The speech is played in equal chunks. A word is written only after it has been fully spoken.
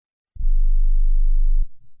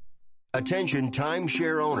Attention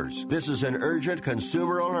timeshare owners. This is an urgent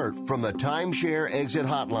consumer alert from the Timeshare Exit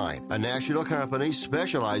Hotline, a national company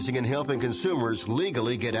specializing in helping consumers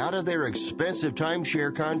legally get out of their expensive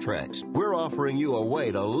timeshare contracts. We're offering you a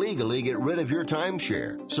way to legally get rid of your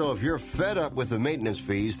timeshare. So if you're fed up with the maintenance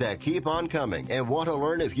fees that keep on coming and want to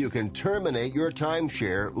learn if you can terminate your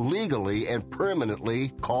timeshare legally and permanently,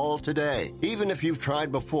 call today. Even if you've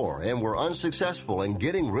tried before and were unsuccessful in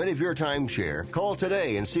getting rid of your timeshare, call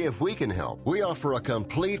today and see if we can help. We offer a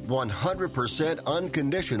complete 100%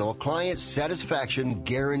 unconditional client satisfaction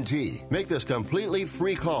guarantee. Make this completely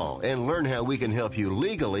free call and learn how we can help you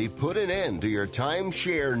legally put an end to your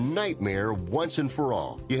timeshare nightmare once and for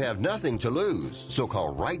all. You have nothing to lose, so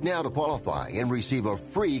call right now to qualify and receive a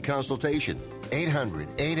free consultation.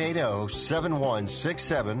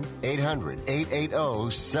 800-880-7167.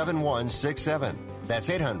 800-880-7167. That's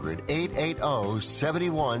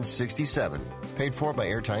 800-880-7167. Paid for by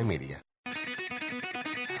Airtime Media.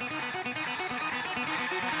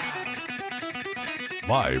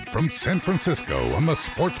 Live from San Francisco on the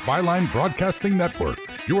Sports Byline Broadcasting Network,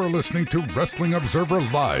 you are listening to Wrestling Observer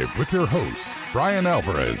Live with your hosts, Bryan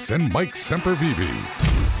Alvarez and Mike Sempervive.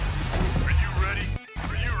 Are you ready?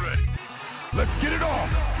 Are you ready? Let's get it on!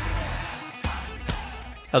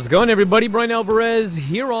 How's it going, everybody? Bryan Alvarez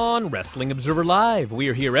here on Wrestling Observer Live. We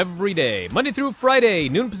are here every day, Monday through Friday,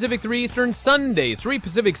 noon Pacific, 3 Eastern, Sundays, 3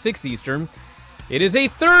 Pacific, 6 Eastern. It is a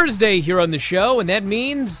Thursday here on the show, and that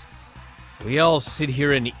means we all sit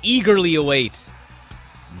here and eagerly await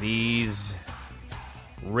these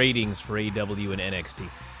ratings for AEW and NXT.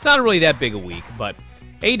 It's not really that big a week, but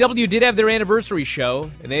AEW did have their anniversary show,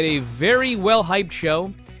 and they had a very well-hyped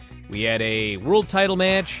show. We had a world title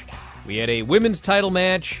match. We had a women's title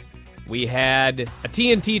match, we had a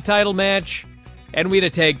TNT title match, and we had a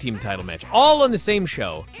tag team title match, all on the same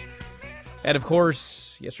show. And of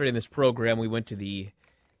course, yesterday in this program, we went to the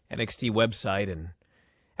NXT website, and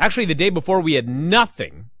actually the day before we had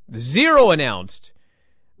nothing, zero announced.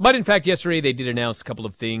 But in fact, yesterday they did announce a couple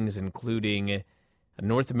of things, including a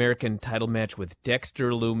North American title match with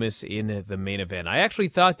Dexter Lumis in the main event. I actually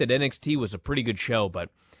thought that NXT was a pretty good show, but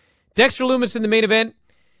Dexter Lumis in the main event,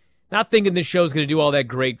 not thinking this show is going to do all that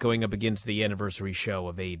great going up against the anniversary show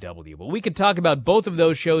of AEW. But we could talk about both of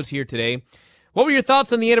those shows here today. What were your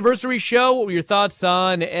thoughts on the anniversary show? What were your thoughts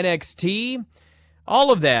on NXT? All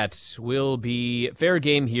of that will be fair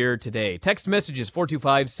game here today. Text messages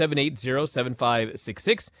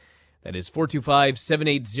 425-780-7566. That is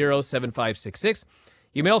 425-780-7566.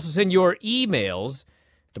 You may also send your emails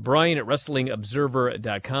to Bryan at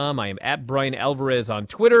WrestlingObserver.com. I am at Bryan Alvarez on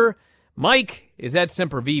Twitter. Mike is at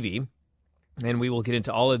Sempervive, and we will get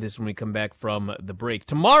into all of this when we come back from the break.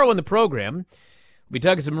 Tomorrow on the program, we'll be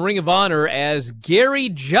talking some Ring of Honor as Gary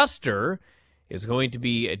Juster is going to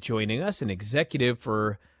be joining us, an executive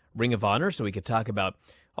for Ring of Honor, so we could talk about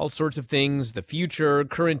all sorts of things, the future,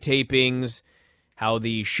 current tapings, how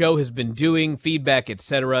the show has been doing, feedback,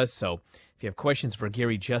 etc. So if you have questions for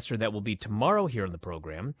Gary Juster, that will be tomorrow here on the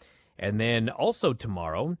program. And then also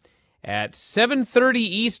tomorrow, at 7:30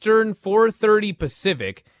 Eastern, 4:30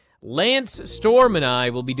 Pacific, Lance Storm and I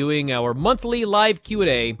will be doing our monthly live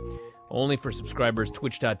Q&A, only for subscribers,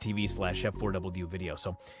 twitch.tv/F4W video.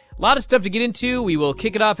 So a lot of stuff to get into. We will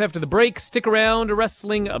kick it off after the break. Stick around to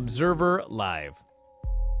Wrestling Observer Live.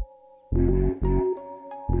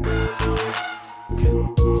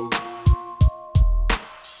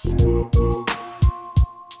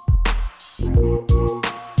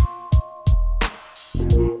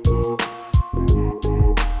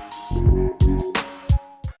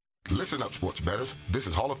 Listen up, sports bettors. This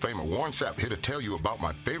is Hall of Famer Warren Sapp here to tell you about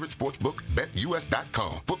my favorite sports book,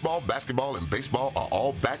 BetUS.com. Football, basketball, and baseball are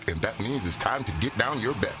all back, and that means it's time to get down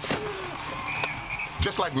your bets.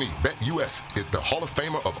 Just like me, BetUS is the Hall of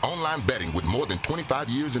Famer of online betting with more than 25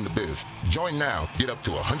 years in the biz. Join now. Get up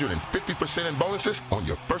to 150% in bonuses on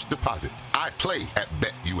your first deposit. I play at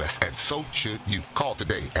BetUS, and so should you. Call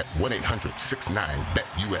today at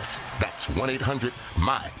 1-800-69-BET-US. That's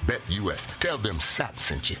 1-800-MY-BET-US. Tell them Sapp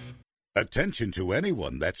sent you. Attention to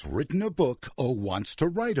anyone that's written a book or wants to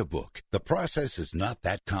write a book. The process is not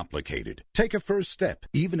that complicated. Take a first step.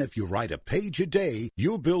 Even if you write a page a day,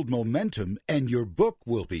 you'll build momentum and your book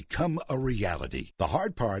will become a reality. The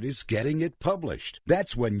hard part is getting it published.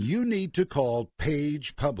 That's when you need to call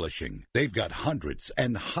Page Publishing. They've got hundreds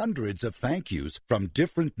and hundreds of thank yous from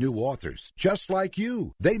different new authors, just like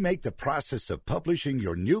you. They make the process of publishing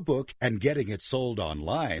your new book and getting it sold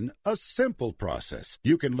online a simple process.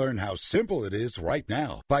 You can learn how simple it is right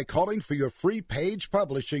now by calling for your free Page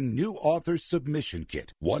Publishing New Author Submission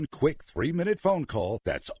Kit. One quick 3-minute phone call,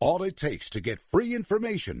 that's all it takes to get free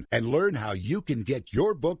information and learn how you can get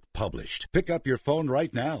your book published. Pick up your phone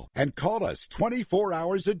right now and call us 24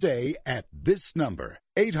 hours a day at this number.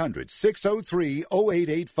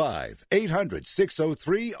 800-603-0885.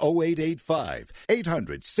 800-603-0885.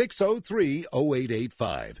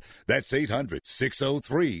 800-603-0885. That's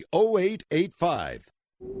 800-603-0885.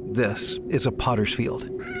 This is a potter's field.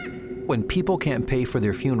 When people can't pay for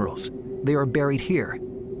their funerals, they are buried here.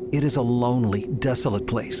 It is a lonely, desolate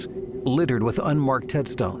place, littered with unmarked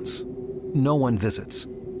headstones. No one visits.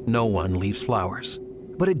 No one leaves flowers.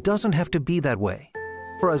 But it doesn't have to be that way.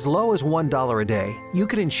 For as low as $1 a day, you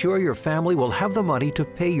can ensure your family will have the money to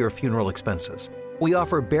pay your funeral expenses. We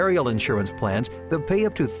offer burial insurance plans that pay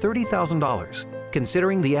up to $30,000.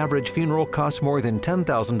 Considering the average funeral costs more than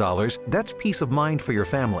 $10,000, that's peace of mind for your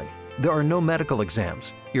family. There are no medical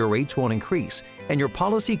exams, your rates won't increase, and your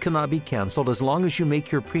policy cannot be canceled as long as you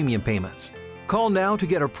make your premium payments. Call now to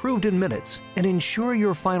get approved in minutes and ensure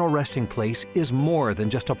your final resting place is more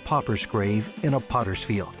than just a pauper's grave in a potter's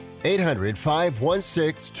field.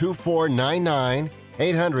 800-516-2499.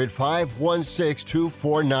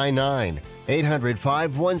 800-516-2499.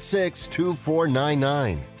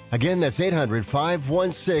 800-516-2499. Again, that's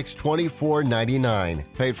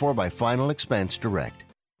 800-516-2499. Paid for by Final Expense Direct.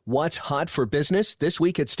 What's hot for business this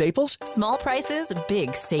week at Staples? Small prices,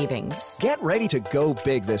 big savings. Get ready to go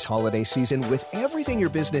big this holiday season with everything your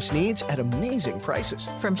business needs at amazing prices.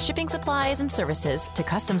 From shipping supplies and services to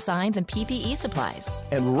custom signs and PPE supplies.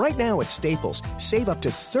 And right now at Staples, save up to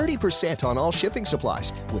 30% on all shipping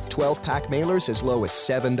supplies with 12-pack mailers as low as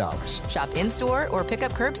 $7. Shop in-store or pick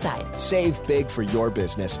up curbside. Save big for your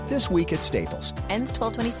business this week at Staples. Ends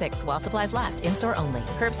 12/26 while supplies last. In-store only.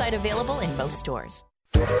 Curbside available in most stores.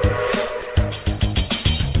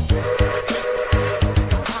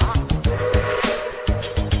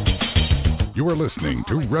 You are listening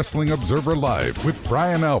to Wrestling Observer Live with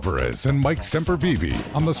Bryan Alvarez and Mike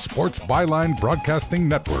Sempervive on the Sports Byline Broadcasting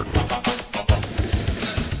Network.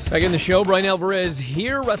 Back in the show, Bryan Alvarez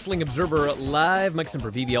here, Wrestling Observer Live. Mike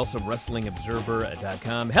Sempervive, also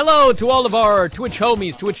WrestlingObserver.com. Hello to all of our Twitch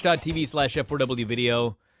homies, twitch.tv/F4W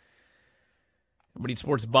video. Everybody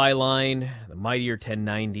Sports Byline, the Mightier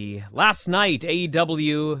 1090. Last night,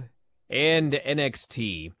 AEW and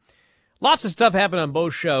NXT. Lots of stuff happened on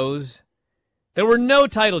both shows. There were no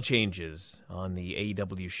title changes on the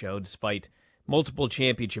AEW show, despite multiple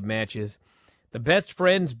championship matches. The Best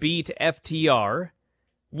Friends beat FTR,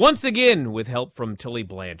 once again with help from Tully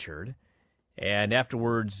Blanchard. And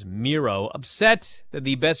afterwards, Miro, upset that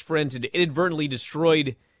the Best Friends had inadvertently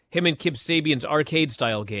destroyed him and Kip Sabian's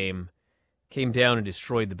arcade-style game, came down and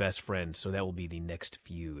destroyed the Best Friends, so that will be the next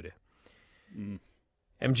feud.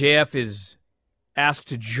 MJF is asked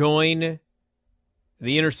to join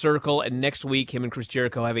the Inner Circle, and next week him and Chris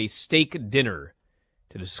Jericho have a steak dinner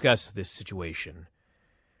to discuss this situation.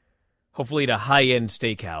 Hopefully at a high-end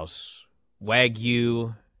steakhouse,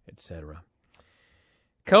 Wagyu, etc.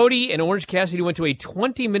 Cody and Orange Cassidy went to a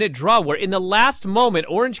 20-minute draw where in the last moment,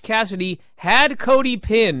 Orange Cassidy had Cody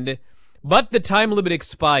pinned, but the time limit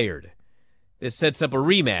expired. This sets up a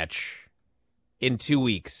rematch in 2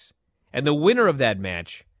 weeks. And the winner of that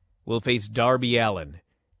match will face Darby Allin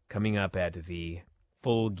coming up at the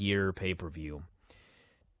Full Gear pay-per-view.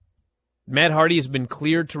 Matt Hardy has been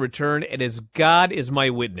cleared to return, and as God is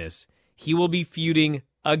my witness, he will be feuding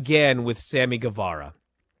again with Sammy Guevara.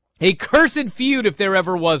 A cursed feud if there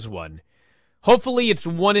ever was one. Hopefully it's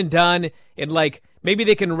one and done, and maybe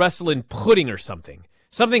they can wrestle in pudding or something.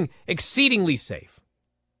 Something exceedingly safe.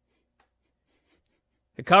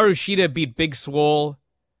 Hikaru Shida beat Big Swole.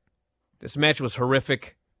 This match was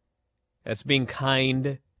horrific. That's being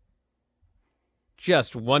kind.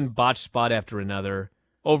 Just one botched spot after another.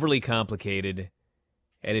 Overly complicated.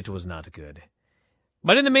 And it was not good.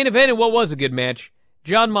 But in the main event, in what was a good match,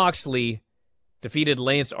 Jon Moxley defeated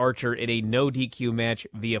Lance Archer in a no DQ match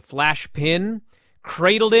via flash pin.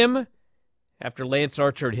 Cradled him after Lance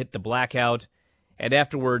Archer had hit the blackout. And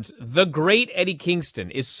afterwards, the great Eddie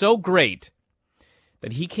Kingston is so great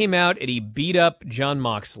that he came out and he beat up Jon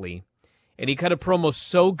Moxley, and he cut a promo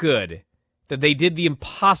so good that they did the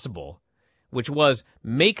impossible, which was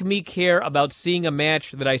make me care about seeing a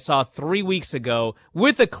match that I saw 3 weeks ago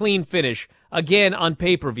with a clean finish, again on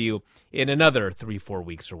pay-per-view in another 3-4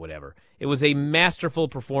 weeks or whatever. It was a masterful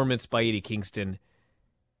performance by Eddie Kingston.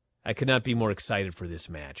 I could not be more excited for this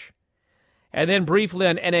match. And then briefly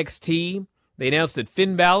on NXT, they announced that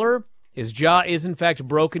Finn Balor, his jaw is in fact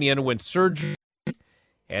broken. He underwent surgery.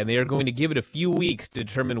 and they are going to give it a few weeks to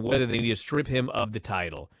determine whether they need to strip him of the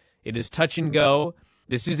title. It is touch and go.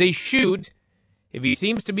 This is a shoot. If he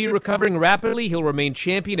seems to be recovering rapidly, he'll remain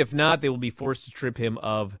champion. If not, they will be forced to strip him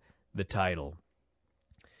of the title.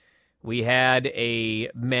 We had a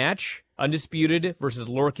match, Undisputed versus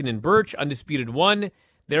Lorcan and Birch. Undisputed won.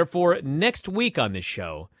 Therefore, next week on this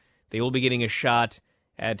show, they will be getting a shot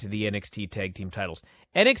at the NXT Tag Team titles.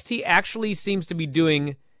 NXT actually seems to be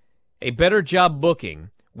doing a better job booking,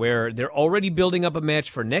 where they're already building up a match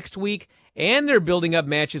for next week, and they're building up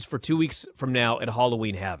matches for 2 weeks from now at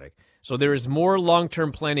Halloween Havoc. So there is more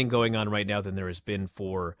long-term planning going on right now than there has been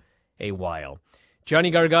for a while. Johnny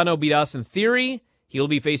Gargano beat Austin Theory. He'll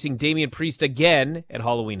be facing Damian Priest again at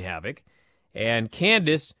Halloween Havoc. And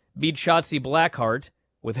Candice beat Shotzi Blackheart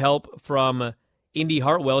with help from Indy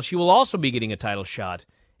Hartwell. She will also be getting a title shot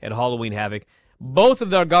at Halloween Havoc. Both of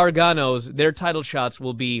the Garganos, their title shots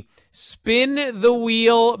will be spin the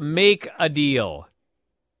wheel, make a deal.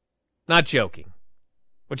 Not joking.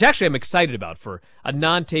 Which actually I'm excited about for a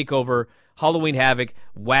non-takeover Halloween Havoc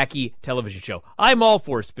wacky television show. I'm all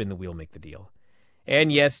for spin the wheel, make the deal.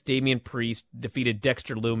 And yes, Damian Priest defeated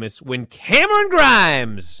Dexter Lumis when Cameron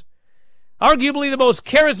Grimes, arguably the most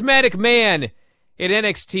charismatic man in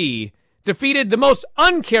NXT, defeated the most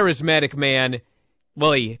uncharismatic man.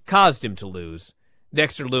 Well, he caused him to lose,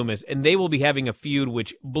 Dexter Lumis, and they will be having a feud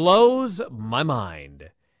which blows my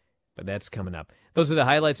mind. But that's coming up. Those are the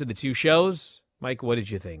highlights of the two shows. Mike, what did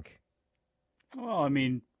you think? Well, I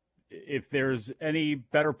mean, if there's any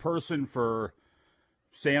better person for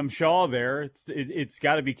Sam Shaw there, it's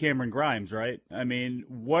got to be Cameron Grimes, right? I mean,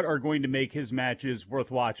 what are going to make his matches worth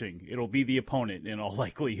watching? It'll be the opponent in all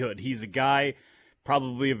likelihood. He's a guy,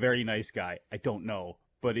 probably a very nice guy. I don't know,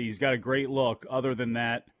 but he's got a great look. Other than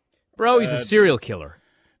that, bro, he's a serial killer.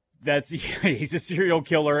 He's a serial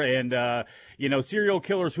killer, and serial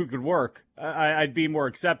killers who could work, I'd be more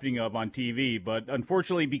accepting of on TV. But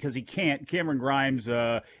unfortunately, because he can't, Cameron Grimes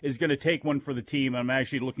is going to take one for the team. I'm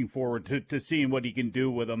actually looking forward to seeing what he can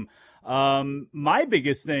do with him. My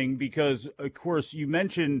biggest thing, because of course you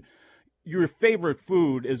mentioned your favorite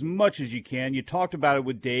food as much as you can. You talked about it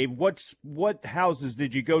with Dave. What houses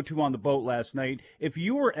did you go to on the boat last night? If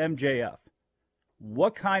you were MJF,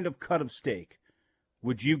 what kind of cut of steak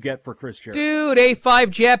would you get for Chris Jericho? Dude, A5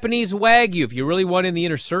 Japanese Wagyu if you really want in the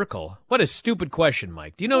inner circle. What a stupid question,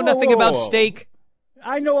 Mike. Do you know nothing about steak?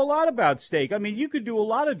 I know a lot about steak. I mean, you could do a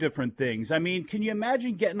lot of different things. I mean, can you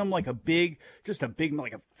imagine getting them like a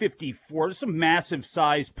 54, some massive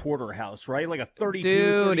size porterhouse, right? Like a 32,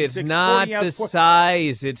 Dude, 36, it's not 40 the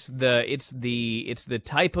size. It's the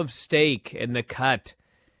type of steak and the cut.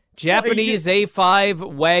 Japanese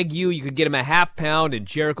A5 Wagyu, you could get him a half pound, and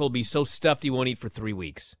Jericho will be so stuffed he won't eat for 3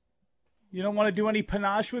 weeks. You don't want to do any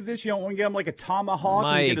panache with this? You don't want to get him like a tomahawk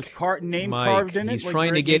and get his name carved in it? He's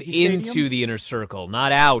trying to get into the inner circle,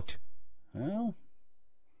 not out. Well,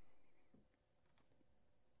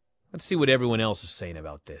 let's see what everyone else is saying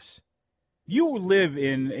about this. You live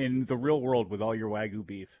in the real world with all your Wagyu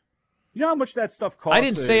beef. You know how much that stuff costs? I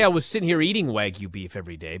didn't say I was sitting here eating Wagyu beef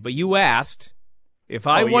every day, but you asked. If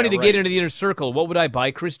I wanted to get into the inner circle, what would I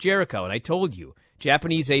buy? Chris Jericho. And I told you,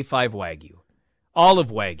 Japanese A5 Wagyu. Olive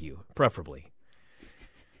Wagyu, preferably.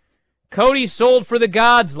 Cody sold for the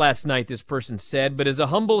gods last night, this person said, but as a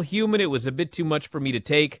humble human, it was a bit too much for me to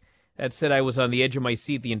take. That said, I was on the edge of my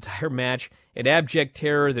seat the entire match, in abject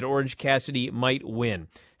terror that Orange Cassidy might win.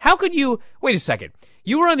 How could you... Wait a second.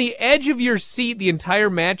 You were on the edge of your seat the entire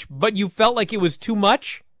match, but you felt like it was too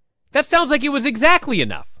much? That sounds like it was exactly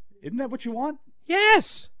enough. Isn't that what you want?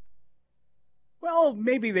 Yes. Well,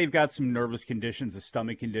 maybe they've got some nervous conditions, a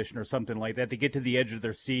stomach condition or something like that. They get to the edge of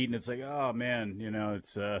their seat, and it's like, oh, man,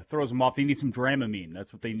 it's throws them off. They need some Dramamine.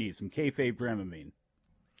 That's what they need, some kayfabe Dramamine.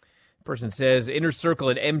 Person says, Inner Circle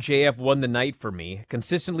at MJF won the night for me.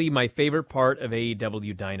 Consistently my favorite part of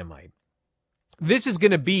AEW Dynamite. This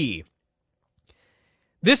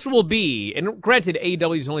will be, and granted,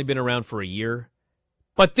 AEW's only been around for a year,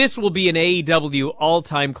 but this will be an AEW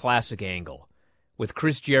all-time classic angle with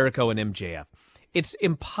Chris Jericho and MJF. It's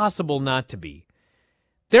impossible not to be.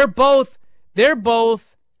 They're both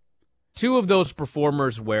two of those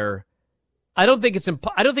performers where I don't think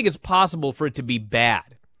it's possible for it to be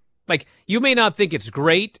bad. Like, you may not think it's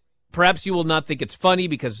great, perhaps you will not think it's funny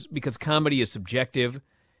because comedy is subjective,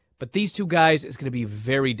 but these two guys, it's going to be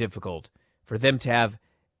very difficult for them to have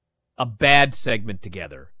a bad segment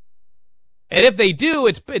together. And if they do,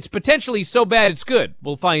 it's potentially so bad it's good.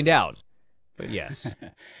 We'll find out. But yes.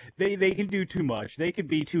 They can do too much. They could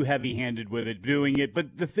be too heavy-handed with it, doing it.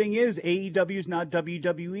 But the thing is, AEW's not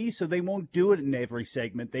WWE, so they won't do it in every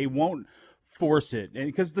segment. They won't force it. And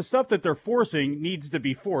because the stuff that they're forcing needs to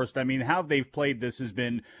be forced. I mean, how they've played this has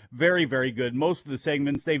been very, very good. Most of the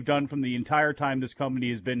segments they've done from the entire time this company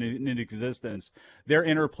has been in existence, their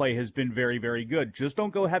interplay has been very, very good. Just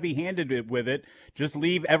don't go heavy-handed with it. Just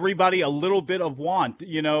leave everybody a little bit of want,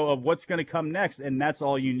 of what's going to come next, and that's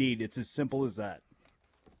all you need. It's as simple as that.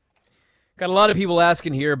 Got a lot of people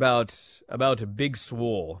asking here about Big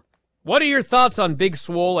Swole. What are your thoughts on Big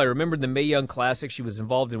Swole? I remember the Mae Young Classic. She was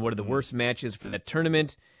involved in one of the worst matches for that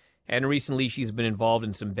tournament, and recently she's been involved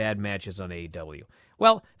in some bad matches on AEW.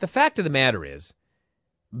 Well, the fact of the matter is,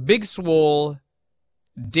 Big Swole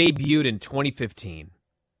debuted in 2015,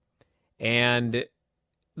 and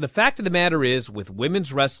the fact of the matter is, with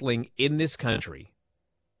women's wrestling in this country,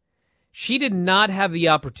 she did not have the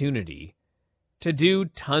opportunity to do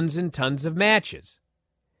tons and tons of matches.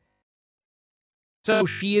 So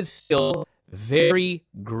she is still very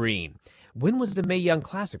green. When was the Mae Young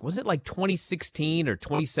Classic? Was it like 2016 or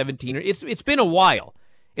 2017? It's been a while.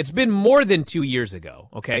 It's been more than 2 years ago,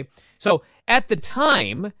 okay? So at the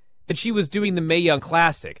time that she was doing the Mae Young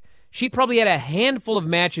Classic, she probably had a handful of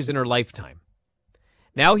matches in her lifetime.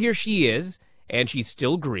 Now here she is, and she's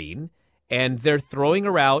still green, and they're throwing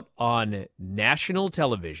her out on national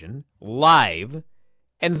television, live,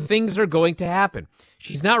 and things are going to happen.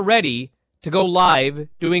 She's not ready to go live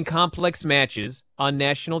doing complex matches on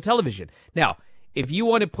national television. Now, if you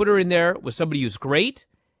want to put her in there with somebody who's great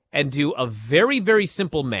and do a very, very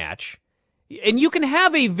simple match, and you can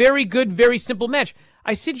have a very good, very simple match.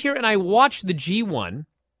 I sit here and I watch the G1,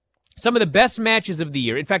 some of the best matches of the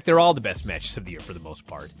year. In fact, they're all the best matches of the year for the most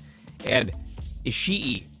part. And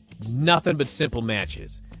Ishii, nothing but simple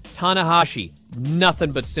matches. Tanahashi,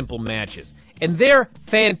 nothing but simple matches. And they're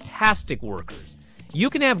fantastic workers. You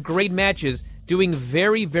can have great matches doing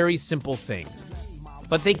very, very simple things.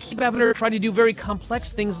 But they keep having her try to do very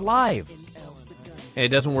complex things live. And it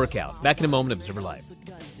doesn't work out. Back in a moment, Observer Live.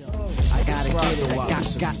 I gotta get it, I got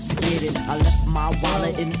to get it. I left my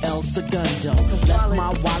wallet in El Segundo. Left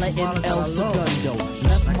my wallet in El Segundo.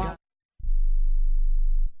 Left my...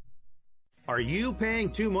 Are you paying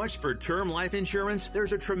too much for term life insurance?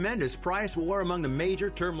 There's a tremendous price war among the major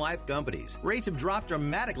term life companies. Rates have dropped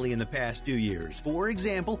dramatically in the past 2 years. For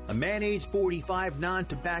example, a man age 45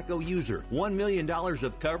 non-tobacco user, $1 million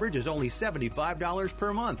of coverage is only $75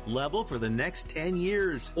 per month, level for the next 10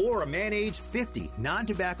 years. Or a man age 50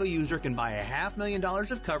 non-tobacco user can buy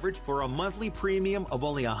 $500,000 of coverage for a monthly premium of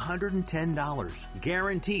only $110.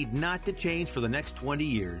 Guaranteed not to change for the next 20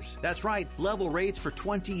 years. That's right, level rates for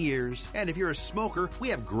 20 years. And if you're a smoker, we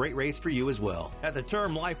have great rates for you as well. At the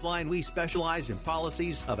Term Lifeline, we specialize in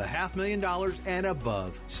policies of $500,000 and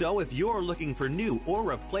above. So if you're looking for new or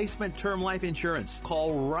replacement term life insurance,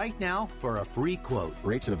 call right now for a free quote.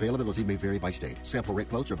 Rates and availability may vary by state. Sample rate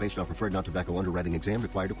quotes are based on preferred non-tobacco underwriting exam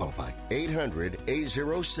required to qualify.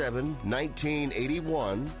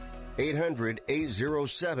 800-807-1981.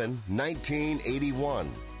 800-807-1981.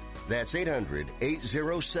 That's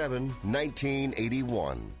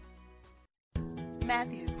 800-807-1981.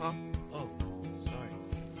 Matthew. Huh? Oh, sorry.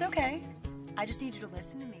 It's okay. I just need you to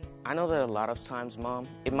listen to me. I know that a lot of times, Mom,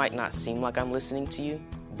 it might not seem like I'm listening to you,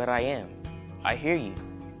 but I am. I hear you.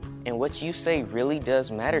 And what you say really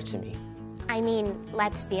does matter to me. I mean,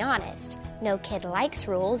 let's be honest. No kid likes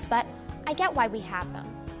rules, but I get why we have them.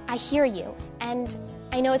 I hear you, and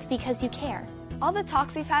I know it's because you care. All the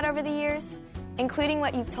talks we've had over the years, including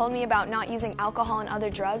what you've told me about not using alcohol and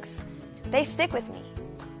other drugs, they stick with me.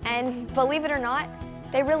 And believe it or not,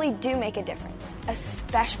 they really do make a difference,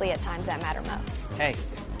 especially at times that matter most. Hey,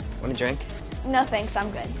 want a drink? No thanks, I'm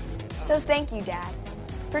good. So thank you, Dad,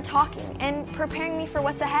 for talking and preparing me for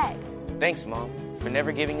what's ahead. Thanks, Mom, for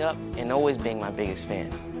never giving up and always being my biggest fan.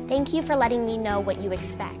 Thank you for letting me know what you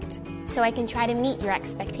expect, so I can try to meet your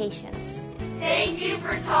expectations. Thank you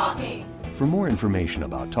for talking. For more information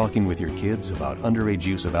about talking with your kids about underage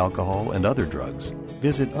use of alcohol and other drugs,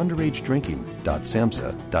 visit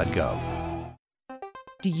underagedrinking.samhsa.gov.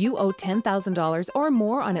 Do you owe $10,000 or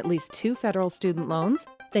more on at least 2 federal student loans?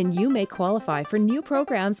 Then you may qualify for new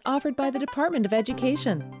programs offered by the Department of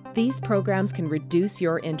Education. These programs can reduce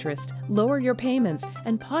your interest, lower your payments,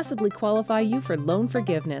 and possibly qualify you for loan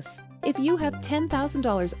forgiveness. If you have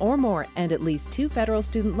 $10,000 or more and at least 2 federal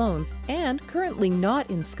student loans and currently not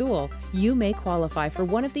in school, you may qualify for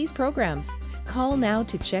one of these programs. Call now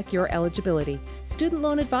to check your eligibility. Student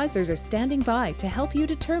loan advisors are standing by to help you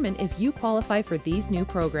determine if you qualify for these new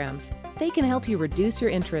programs. They can help you reduce your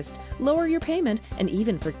interest, lower your payment, and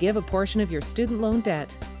even forgive a portion of your student loan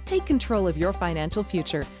debt. Take control of your financial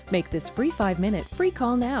future. Make this free 5-minute free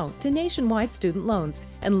call now to Nationwide Student Loans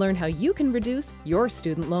and learn how you can reduce your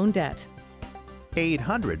student loan debt.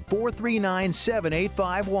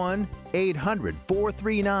 800-439-7851.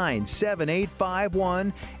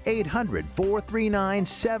 800-439-7851.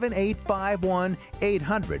 800-439-7851.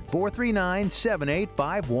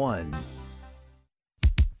 800-439-7851.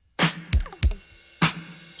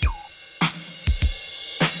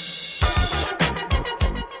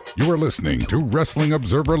 You are listening to Wrestling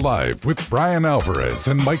Observer Live with Bryan Alvarez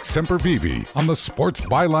and Mike Sempervive on the Sports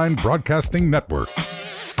Byline Broadcasting Network.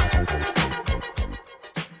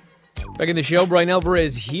 Back in the show, Bryan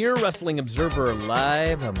Alvarez here, Wrestling Observer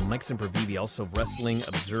Live. I'm Mike Sempervive, also of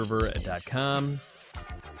WrestlingObserver.com.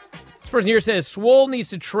 This person here says, Swole needs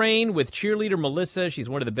to train with cheerleader Melissa. She's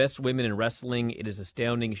one of the best women in wrestling. It is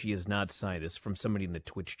astounding she is not signed. This is from somebody in the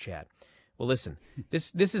Twitch chat. Well, listen,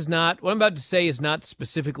 this is not, what I'm about to say is not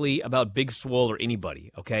specifically about Big Swole or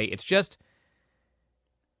anybody, okay? It's just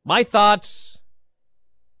my thoughts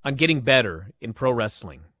on getting better in pro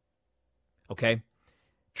wrestling, okay?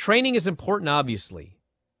 Training is important, obviously.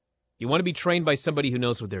 You want to be trained by somebody who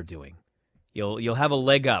knows what they're doing. You'll have a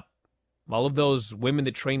leg up. All of those women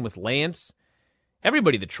that train with Lance,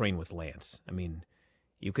 everybody that trained with Lance, I mean,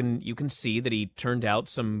 you can see that he turned out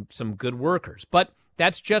some good workers. But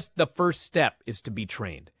that's just the first step, is to be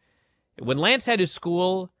trained. When Lance had his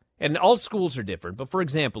school, and all schools are different, but for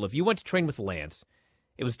example, if you went to train with Lance,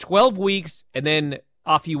 it was 12 weeks, and then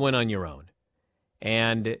off you went on your own.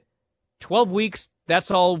 And 12 weeks, that's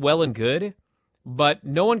all well and good, but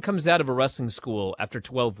no one comes out of a wrestling school after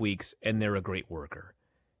 12 weeks and they're a great worker.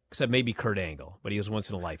 Except maybe Kurt Angle, but he was once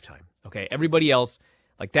in a lifetime. Okay, everybody else,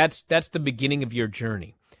 like that's the beginning of your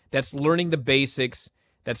journey. That's learning the basics.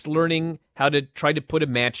 That's learning how to try to put a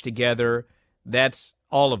match together. That's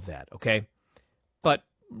all of that, okay? But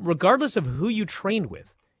regardless of who you train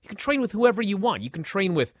with, you can train with whoever you want. You can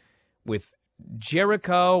train with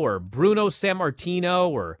Jericho or Bruno Sammartino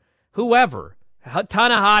or whoever.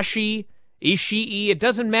 Tanahashi, Ishii, it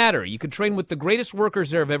doesn't matter. You can train with the greatest workers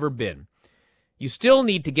there have ever been. You still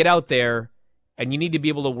need to get out there, and you need to be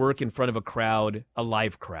able to work in front of a crowd, a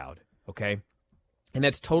live crowd, okay? And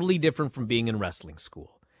that's totally different from being in wrestling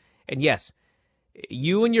school. And yes,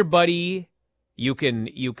 you and your buddy, you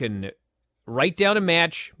can write down a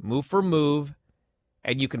match, move for move,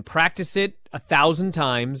 and you can practice it 1,000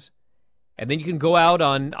 times, and then you can go out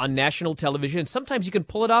on national television, and sometimes you can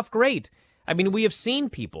pull it off great. I mean, we have seen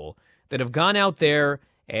people that have gone out there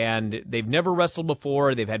and they've never wrestled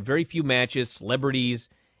before. They've had very few matches, celebrities,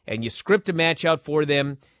 and you script a match out for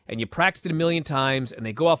them and you practice it 1,000,000 times and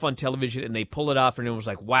they go off on television and they pull it off and everyone's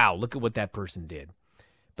like, wow, look at what that person did.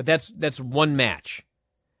 But that's one match.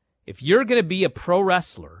 If you're going to be a pro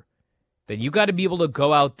wrestler, then you got to be able to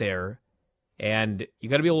go out there and you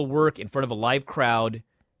got to be able to work in front of a live crowd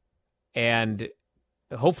and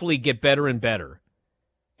hopefully get better and better.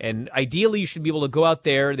 And ideally, you should be able to go out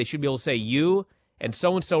there. They should be able to say, you and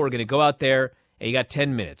so-and-so are going to go out there, and you got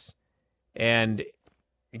 10 minutes. And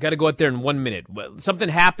you got to go out there in 1 minute. Something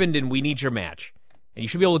happened, and we need your match. And you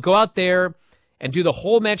should be able to go out there and do the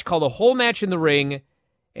whole match, call the whole match in the ring,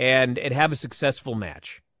 and have a successful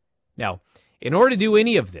match. Now, in order to do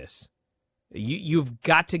any of this, you've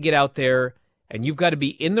got to get out there, and you've got to be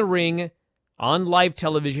in the ring, on live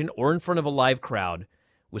television, or in front of a live crowd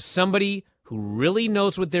with somebody who really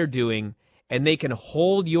knows what they're doing, and they can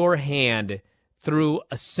hold your hand through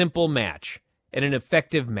a simple match and an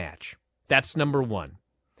effective match. That's number one.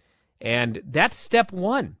 And that's step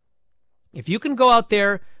one. If you can go out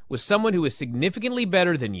there with someone who is significantly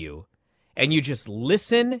better than you, and you just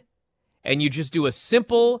listen, and you just do a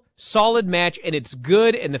simple, solid match, and it's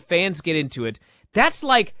good, and the fans get into it, that's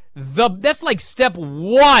like step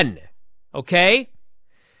one, okay?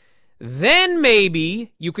 Then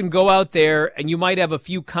maybe you can go out there and you might have a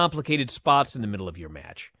few complicated spots in the middle of your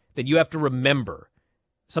match that you have to remember,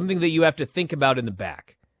 something that you have to think about in the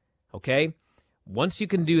back, okay? Once you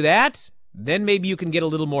can do that, then maybe you can get a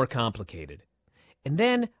little more complicated. And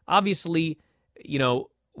then, obviously,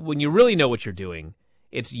 when you really know what you're doing,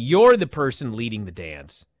 you're the person leading the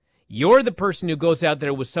dance. You're the person who goes out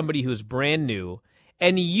there with somebody who's brand new,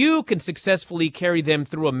 and you can successfully carry them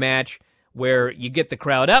through a match where you get the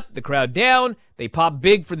crowd up, the crowd down, they pop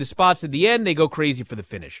big for the spots at the end, they go crazy for the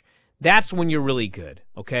finish. That's when you're really good,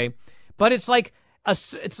 okay? But it's like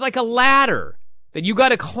a ladder that you got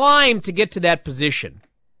to climb to get to that position.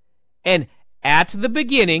 And at the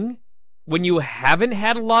beginning, when you haven't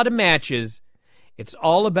had a lot of matches, it's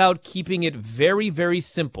all about keeping it very, very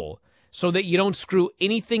simple so that you don't screw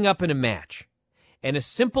anything up in a match. And a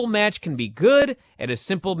simple match can be good, and a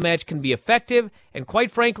simple match can be effective, and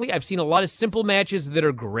quite frankly, I've seen a lot of simple matches that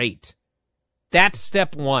are great. That's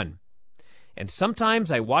step one. And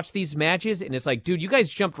sometimes I watch these matches, and it's like, dude, you guys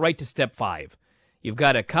jumped right to step 5. You've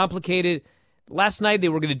got a complicated... Last night, they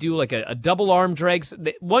were going to do like a double arm drag.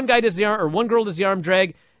 One guy does the arm, or one girl does the arm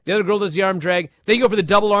drag. The other girl does the arm drag. Then you go for the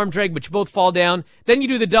double arm drag, but you both fall down. Then you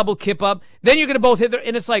do the double kip up. Then you're going to both hit there.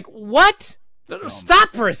 And it's like, what?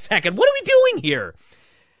 Stop for a second. What are we doing here?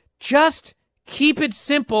 Just keep it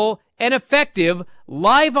simple and effective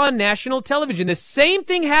live on national television. The same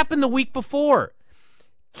thing happened the week before.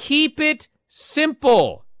 Keep it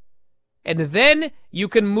simple. And then you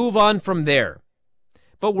can move on from there.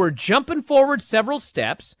 But we're jumping forward several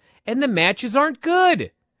steps, and the matches aren't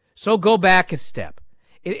good. So go back a step.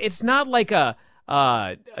 It's not like a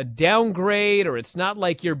downgrade, or it's not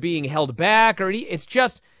like you're being held back, or it's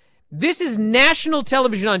just, this is national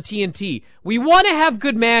television on TNT. We want to have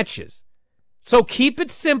good matches. So keep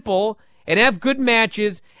it simple and have good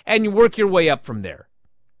matches, and you work your way up from there.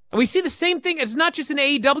 And we see the same thing. It's not just an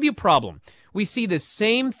AEW problem. We see the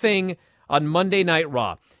same thing on Monday Night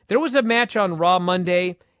Raw. There was a match on Raw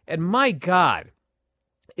Monday, and my God,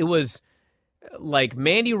 it was like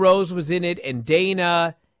Mandy Rose was in it, and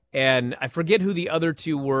Dana, and I forget who the other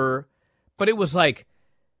two were, but it was like,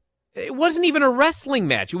 it wasn't even a wrestling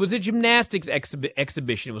match. It was a gymnastics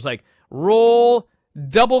exhibition. It was like roll,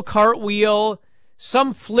 double cartwheel,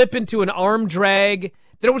 some flip into an arm drag.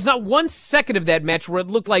 There was not 1 second of that match where it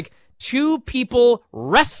looked like two people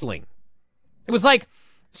wrestling. It was like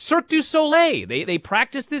Cirque du Soleil. They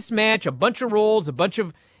practiced this match, a bunch of rolls,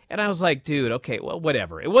 and I was like, dude, okay, well,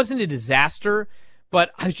 whatever. It wasn't a disaster,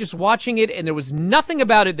 but I was just watching it, and there was nothing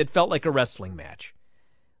about it that felt like a wrestling match.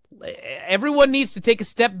 Everyone needs to take a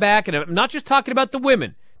step back, and I'm not just talking about the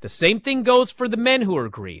women. The same thing goes for the men who are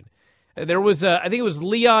green. There was, I think it was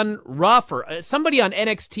Leon Ruff or somebody on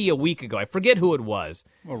NXT a week ago. I forget who it was.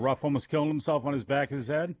 Well, Ruff almost killed himself on his back of his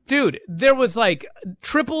head? Dude, there was like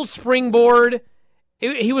triple springboard.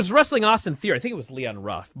 He was wrestling Austin Theory. I think it was Leon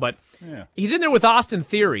Ruff, but yeah. He's in there with Austin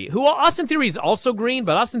Theory, who Austin Theory is also green,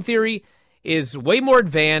 but Austin Theory is way more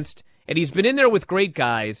advanced, and he's been in there with great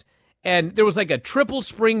guys. And there was like a triple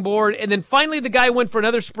springboard, and then finally the guy went for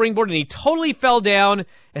another springboard, and he totally fell down,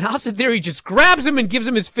 and Austin Theory just grabs him and gives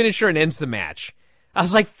him his finisher and ends the match. I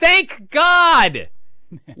was like, thank God!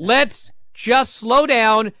 Let's just slow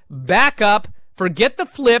down, back up, forget the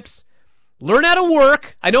flips, learn how to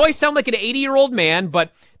work. I know I sound like an 80-year-old man,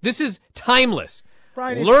 but this is timeless.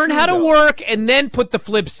 Brian, learn how to work, and then put the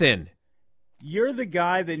flips in. You're the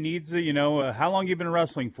guy that needs to, how long you been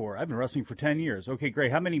wrestling for? I've been wrestling for 10 years. Okay,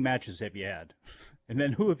 great. How many matches have you had? And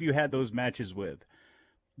then who have you had those matches with?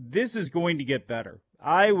 This is going to get better.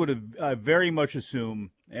 I would have very much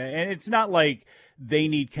assume, and it's not like they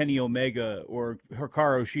need Kenny Omega or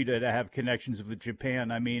Hikaru Shida to have connections with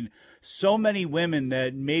Japan. I mean, so many women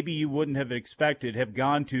that maybe you wouldn't have expected have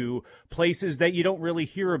gone to places that you don't really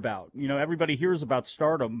hear about. Everybody hears about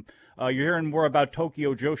Stardom. You're hearing more about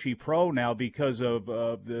Tokyo Joshi Pro now because of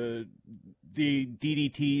the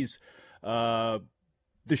DDT's,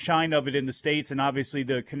 the shine of it in the States, and obviously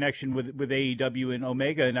the connection with AEW and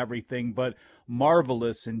Omega and everything. But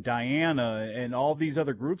Marvelous and Diana and all these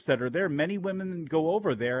other groups that are there, many women go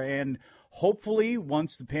over there, and hopefully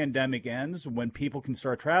once the pandemic ends, when people can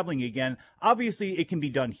start traveling again, obviously it can be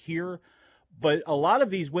done here, but a lot of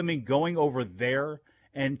these women going over there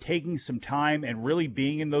and taking some time and really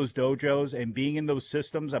being in those dojos and being in those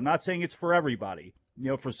systems, I'm not saying it's for everybody.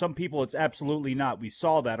 For some people, it's absolutely not. We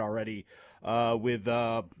saw that already with,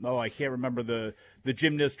 I can't remember the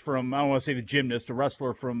gymnast from, I don't want to say the gymnast, the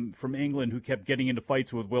wrestler from England who kept getting into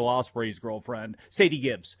fights with Will Ospreay's girlfriend, Sadie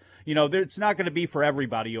Gibbs. It's not going to be for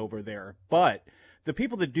everybody over there. But the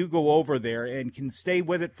people that do go over there and can stay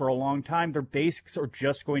with it for a long time, their basics are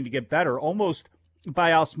just going to get better, almost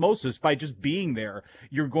by osmosis, by just being there.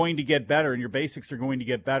 You're going to get better, and your basics are going to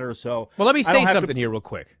get better. So, well, let me say something here real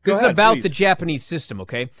quick. This is about the Japanese system,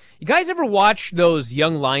 okay? You guys ever watch those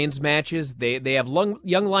Young Lions matches? They have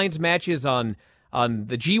Young Lions matches on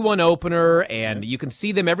the G1 opener, and you can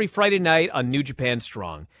see them every Friday night on New Japan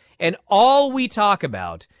Strong. And all we talk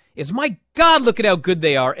about is, my God, look at how good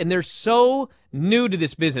they are, and they're so new to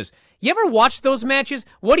this business. You ever watch those matches?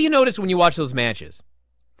 What do you notice when you watch those matches?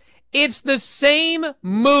 It's the same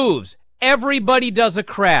moves. Everybody does a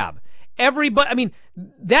crab.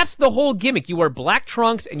 That's the whole gimmick. You wear black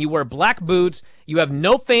trunks and you wear black boots. You have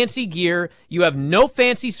no fancy gear. You have no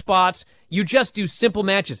fancy spots. You just do simple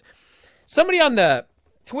matches. Somebody on the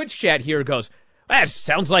Twitch chat here goes, that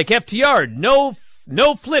sounds like FTR.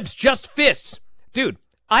 No flips, just fists. Dude,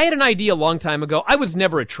 I had an idea a long time ago. I was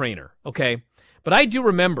never a trainer, okay? But I do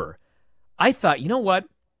remember, I thought, you know what?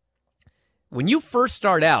 When you first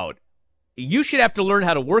start out, you should have to learn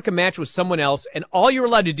how to work a match with someone else, and all you're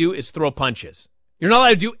allowed to do is throw punches. You're not allowed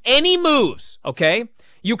to do any moves, okay?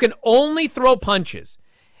 You can only throw punches.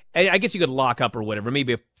 And I guess you could lock up or whatever,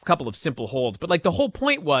 maybe a couple of simple holds. But, like, the whole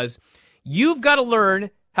point was you've got to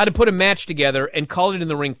learn how to put a match together and call it in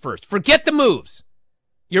the ring first. Forget the moves.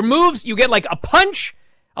 Your moves, you get, like, a punch,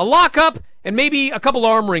 a lockup, and maybe a couple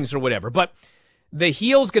arm rings or whatever. But the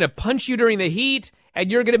heel's going to punch you during the heat,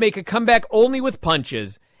 and you're going to make a comeback only with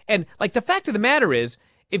punches. And, like, the fact of the matter is,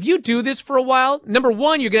 if you do this for a while, number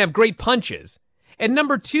one, you're going to have great punches. And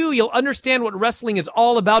number two, you'll understand what wrestling is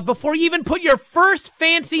all about before you even put your first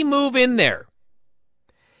fancy move in there.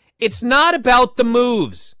 It's not about the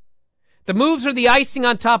moves. The moves are the icing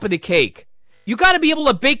on top of the cake. You got to be able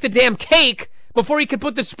to bake the damn cake before you can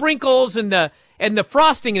put the sprinkles and the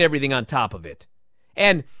frosting and everything on top of it.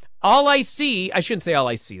 And all I see, I shouldn't say all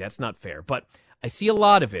I see, that's not fair, but I see a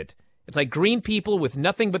lot of it. It's like green people with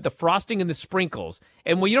nothing but the frosting and the sprinkles.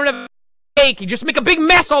 And when you don't have cake, you just make a big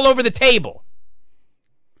mess all over the table.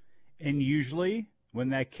 And usually, when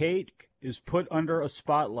that cake is put under a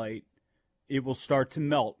spotlight, it will start to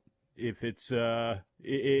melt. If it's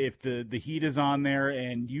if the heat is on there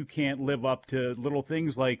and you can't live up to little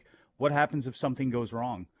things like what happens if something goes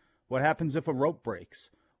wrong? What happens if a rope breaks?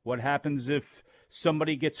 What happens if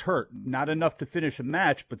somebody gets hurt? Not enough to finish a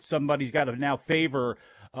match, but somebody's got to now favor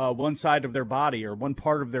one side of their body or one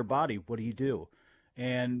part of their body. What do you do?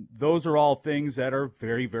 And those are all things that are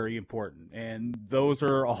very, very important. And those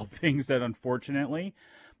are all things that, unfortunately,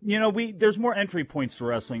 there's more entry points to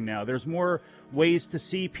wrestling now. There's more ways to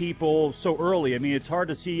see people so early. I mean, it's hard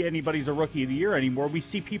to see anybody's a rookie of the year anymore. We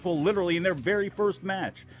see people literally in their very first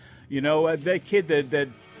match. That kid that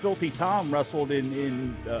Filthy Tom wrestled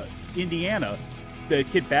in Indiana, the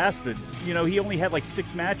kid Bastard, he only had like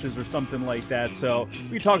 6 matches or something like that. So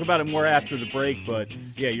we talk about it more after the break, but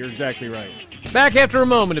yeah, you're exactly right. Back after a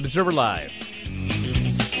moment of Observer Live.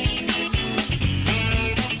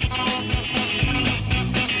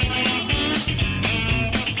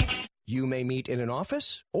 You may meet in an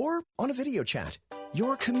office or on a video chat.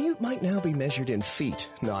 Your commute might now be measured in feet,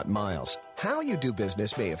 not miles. How you do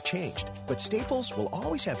business may have changed, but Staples will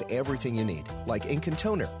always have everything you need, like ink and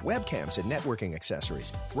toner, webcams, and networking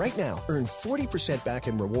accessories. Right now, earn 40% back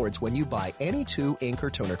in rewards when you buy any 2 ink or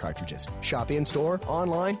toner cartridges. Shop in-store,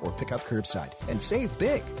 online, or pick up curbside. And save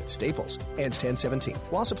big at Staples. Ends 10/17.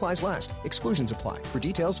 While supplies last. Exclusions apply. For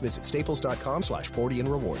details, visit staples.com/40 in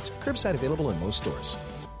rewards. Curbside available in most stores.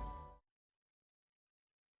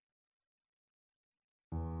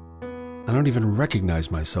 I don't even recognize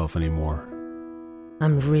myself anymore.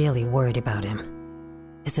 I'm really worried about him.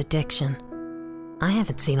 His addiction. I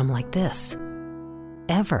haven't seen him like this.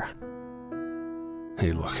 Ever.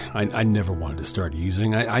 Hey, look, I never wanted to start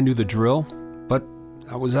using. I knew the drill, but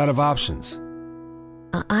I was out of options.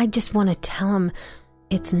 I just want to tell him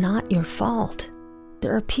it's not your fault.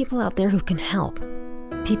 There are people out there who can help.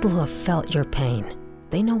 People who have felt your pain.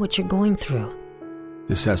 They know what you're going through.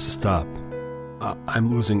 This has to stop. I'm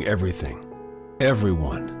losing everything.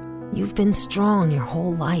 Everyone. You've been strong your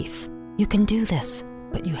whole life. You can do this,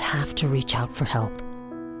 but you have to reach out for help.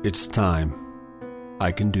 It's time.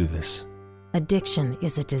 I can do this. Addiction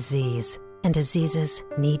is a disease, and diseases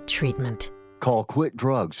need treatment. Call Quit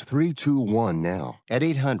Drugs 321 now at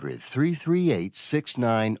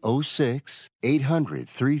 800-338-6906.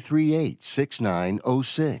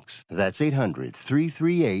 800-338-6906. That's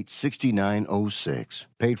 800-338-6906.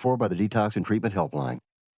 Paid for by the Detox and Treatment Helpline.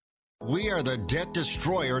 We are the Debt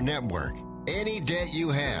Destroyer Network. Any debt you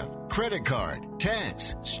have, credit card,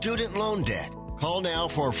 tax, student loan debt, call now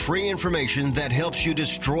for free information that helps you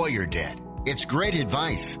destroy your debt. It's great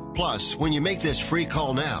advice. Plus, when you make this free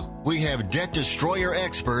call now, we have Debt Destroyer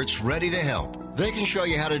experts ready to help. They can show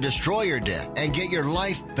you how to destroy your debt and get your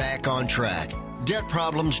life back on track. Debt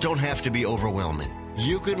problems don't have to be overwhelming.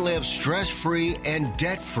 You can live stress-free and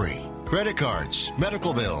debt-free. Credit cards,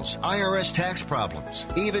 medical bills, IRS tax problems,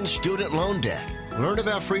 even student loan debt. Learn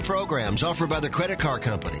about free programs offered by the credit card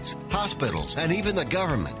companies, hospitals, and even the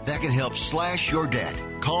government that can help slash your debt.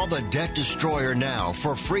 Call the Debt Destroyer now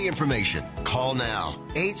for free information. Call now.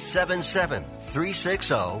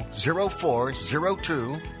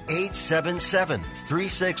 877-360-0402.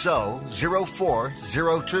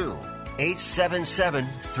 877-360-0402.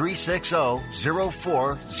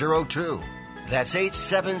 877-360-0402. That's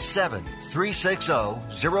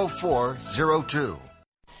 877-360-0402.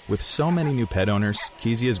 With so many new pet owners,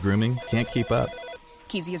 Kezia's Grooming can't keep up.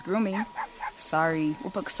 Kezia's Grooming? Sorry,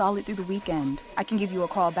 we'll book solid through the weekend. I can give you a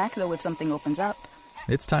call back, though, if something opens up.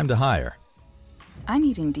 It's time to hire. I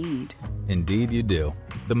need Indeed. Indeed you do.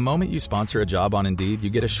 The moment you sponsor a job on Indeed, you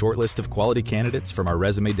get a short list of quality candidates from our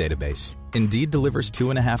resume database. Indeed delivers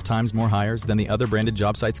 2.5 times more hires than the other branded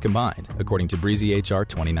job sites combined, according to Breezy HR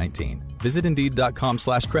 2019. Visit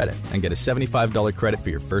Indeed.com/credit and get a $75 credit for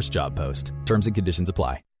your first job post. Terms and conditions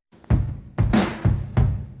apply.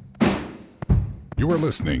 You are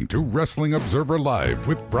listening to Wrestling Observer Live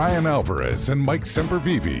with Bryan Alvarez and Mike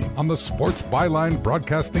Sempervive on the Sports Byline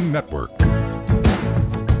Broadcasting Network.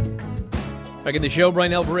 Back in the show,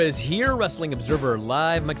 Bryan Alvarez here, Wrestling Observer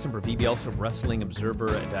Live. Mike Sempervive, also of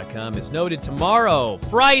WrestlingObserver.com, is noted tomorrow,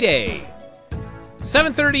 Friday,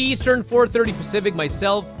 7:30 Eastern, 4:30 Pacific.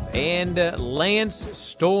 Myself and Lance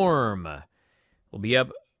Storm will be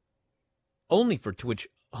up only for Twitch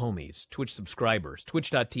homies, Twitch subscribers,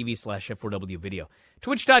 twitch.tv/F4W video.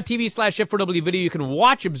 Twitch.tv/F4W video. You can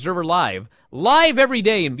watch Observer live every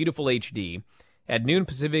day in beautiful HD at noon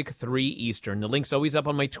Pacific, 3 Eastern. The link's always up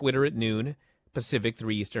on my Twitter at noon Pacific,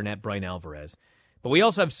 3 Eastern, at Bryan Alvarez. But we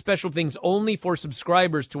also have special things only for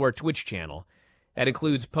subscribers to our Twitch channel. That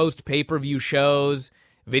includes post-pay-per-view shows.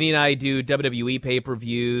 Vinny and I do WWE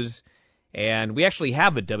pay-per-views. And we actually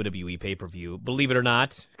have a WWE pay-per-view, believe it or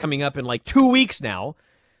not, coming up in like 2 weeks now.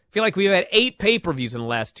 I feel like we've had 8 pay-per-views in the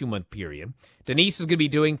last 2-month period. Denise is going to be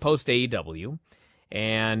doing post-AEW.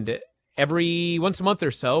 And every once a month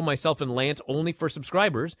or so, myself and Lance, only for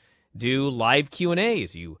subscribers, do live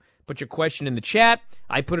Q&As. You put your question in the chat.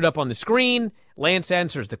 I put it up on the screen. Lance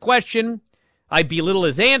answers the question. I belittle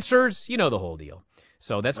his answers. You know the whole deal.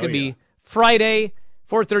 So that's going to be Friday,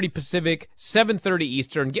 4:30 Pacific, 7:30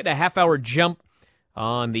 Eastern. Getting a half-hour jump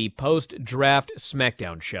on the post-draft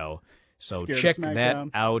SmackDown show. So check that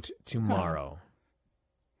out tomorrow.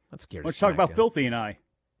 Not scared. Let's talk about Filthy and I.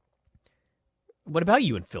 What about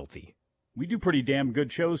you and Filthy? We do pretty damn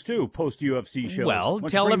good shows, too, post-UFC shows. Well,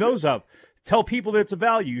 bring those up. Tell people that it's a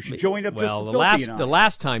value. You should join up just for Filthy and I. The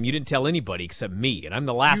last time you didn't tell anybody except me, and I'm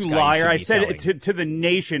the last guy you liar. I said telling. it to the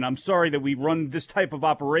nation. I'm sorry that we run this type of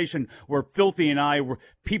operation where Filthy and I,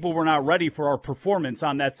 people were not ready for our performance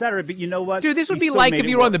on that Saturday. But you know what? Dude, this would be like if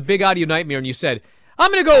you were on the Big Audio Nightmare and you said,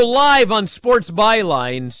 I'm going to go live on Sports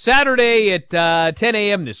Byline Saturday at 10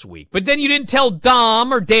 a.m. this week. But then you didn't tell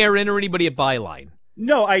Dom or Darren or anybody at Byline.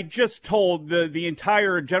 No, I just told the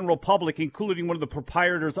entire general public, including one of the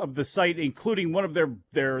proprietors of the site, including one of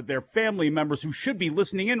their family members who should be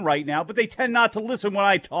listening in right now, but they tend not to listen when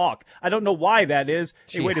I talk. I don't know why that is.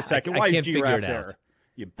 Gee, hey, wait a second. Why is G-Rap there?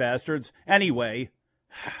 You bastards. Anyway,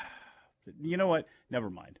 you know what? Never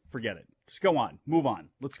mind. Forget it. Just go on. Move on.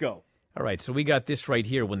 Let's go. All right, so we got this right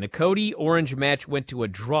here. When the Cody Orange match went to a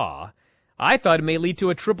draw, I thought it may lead to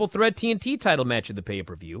a triple threat TNT title match at the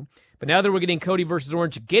pay-per-view. But now that we're getting Cody versus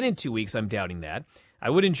Orange again in 2 weeks, I'm doubting that. I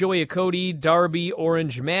would enjoy a Cody, Darby,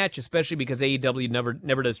 Orange match, especially because AEW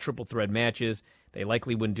never does triple threat matches. They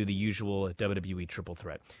likely wouldn't do the usual WWE triple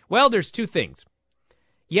threat. Well, there's two things.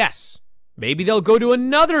 Yes, maybe they'll go to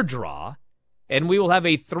another draw, and we will have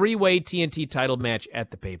a 3-way TNT title match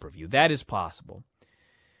at the pay-per-view. That is possible.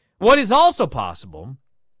 What is also possible,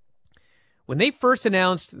 when they first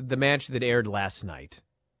announced the match that aired last night,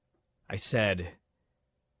 I said,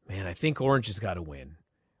 man, I think Orange has got to win.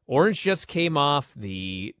 Orange just came off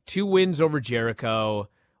the 2 wins over Jericho.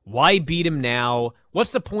 Why beat him now?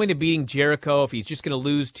 What's the point of beating Jericho if he's just going to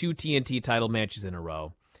lose 2 TNT title matches in a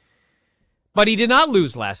row? But he did not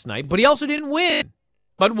lose last night, but he also didn't win.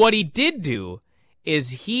 But what he did do is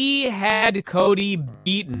he had Cody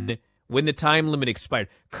beaten when the time limit expired.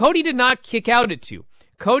 Cody did not kick out at 2.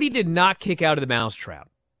 Cody did not kick out of the mousetrap,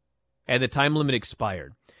 and the time limit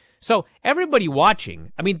expired. So everybody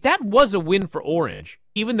watching, I mean, that was a win for Orange,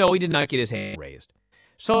 even though he did not get his hand raised.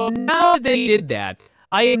 So now that they did that,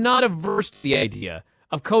 I am not averse to the idea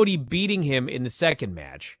of Cody beating him in the second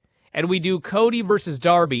match. And we do Cody versus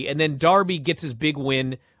Darby, and then Darby gets his big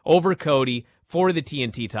win over Cody for the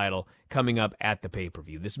TNT title coming up at the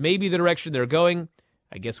pay-per-view. This may be the direction they're going.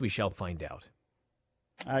 I guess we shall find out.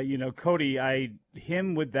 Cody,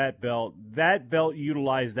 him with that belt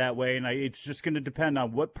utilized that way, and it's just going to depend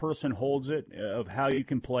on what person holds it, of how you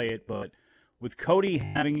can play it. But with Cody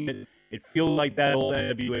having it, it feels like that old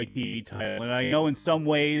NWA title. And I know in some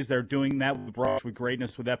ways they're doing that with Brush with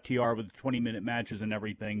Greatness, with FTR, with 20-minute matches and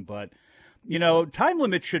everything. But, time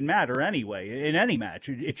limits should matter anyway in any match.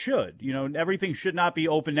 It should. Everything should not be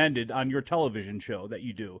open-ended on your television show that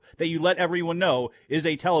you do, that you let everyone know is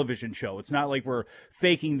a television show. It's not like we're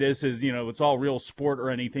faking this as, it's all real sport or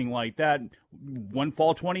anything like that. One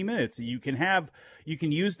fall, 20 minutes. You can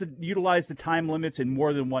utilize the time limits in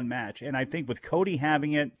more than one match. And I think with Cody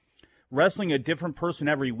having it, wrestling a different person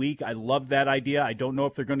every week. I love that idea. I don't know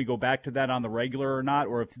if they're going to go back to that on the regular or not,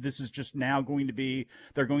 or if this is just now going to be,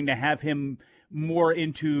 they're going to have him more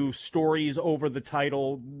into stories over the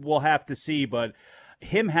title. We'll have to see, but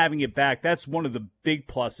him having it back, that's one of the big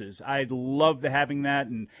pluses. I'd love to having that,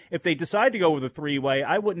 and if they decide to go with a three-way,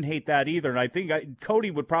 I wouldn't hate that either, and I think Cody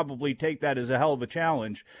would probably take that as a hell of a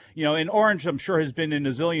challenge. And Orange, I'm sure, has been in a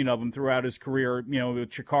zillion of them throughout his career, with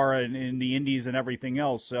Chikara and in the Indies and everything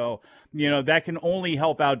else, so, that can only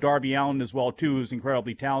help out Darby Allin as well, too, who's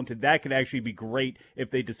incredibly talented. That could actually be great if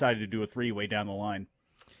they decided to do a three-way down the line.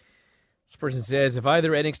 This person says, if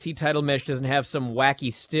either NXT title match doesn't have some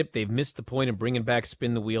wacky stip, they've missed the point of bringing back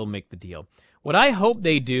Spin the Wheel, make the deal. What I hope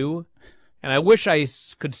they do, and I wish I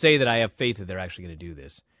could say that I have faith that they're actually going to do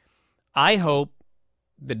this, I hope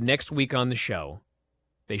that next week on the show,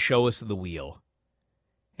 they show us the wheel.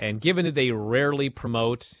 And given that they rarely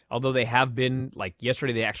promote, although they have been, like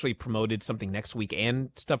yesterday they actually promoted something next week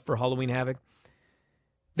and stuff for Halloween Havoc,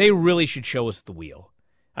 they really should show us the wheel.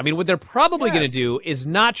 I mean, what they're probably going to do is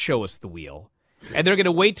not show us the wheel, and they're going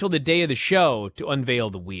to wait till the day of the show to unveil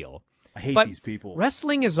the wheel. I hate these people.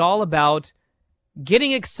 Wrestling is all about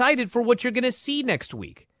getting excited for what you're going to see next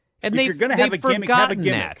week, and they've forgotten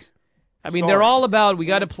that. I mean, they're all about, we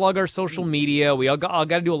got to plug our social media, we all got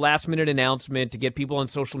to do a last-minute announcement to get people on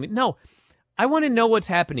social media. No, I want to know what's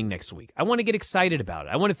happening next week. I want to get excited about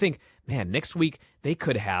it. I want to think, man, next week they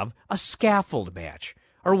could have a scaffold match,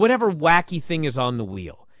 or whatever wacky thing is on the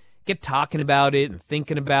wheel. Get talking about it and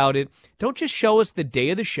thinking about it. Don't just show us the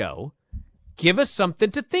day of the show. Give us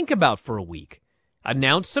something to think about for a week.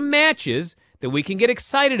 Announce some matches that we can get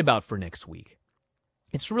excited about for next week.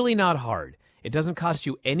 It's really not hard. It doesn't cost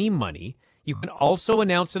you any money. You can also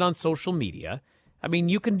announce it on social media. I mean,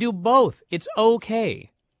 you can do both. It's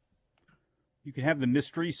okay. You can have the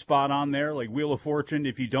mystery spot on there, like Wheel of Fortune,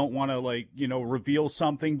 if you don't want to, reveal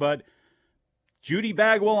something, but Judy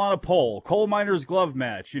Bagwell on a pole, coal miner's glove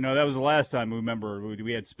match. That was the last time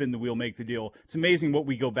we had Spin the Wheel, make the deal. It's amazing what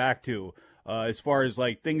we go back to as far as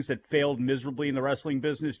things that failed miserably in the wrestling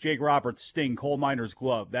business. Jake Roberts, Sting, coal miner's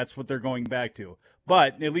glove. That's what they're going back to.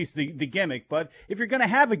 But at least the gimmick. But if you're going to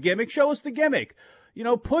have a gimmick, show us the gimmick.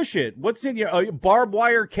 Push it. What's in your barbed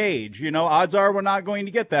wire cage? Odds are we're not going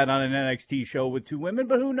to get that on an NXT show with two women,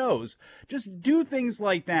 but who knows? Just do things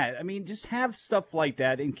like that. I mean, just have stuff like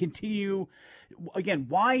that and continue. Again,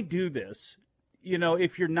 why do this?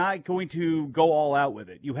 If you're not going to go all out with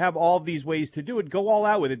it, you have all of these ways to do it. Go all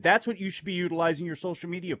out with it. That's what you should be utilizing your social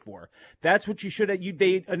media for. That's what you should.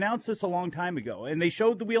 They announced this a long time ago, and they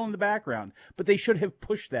showed the wheel in the background, but they should have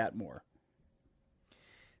pushed that more.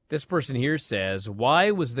 This person here says, why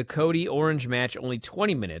was the Cody Orange match only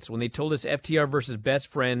 20 minutes when they told us FTR versus Best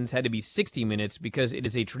Friends had to be 60 minutes because it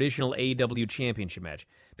is a traditional AEW championship match?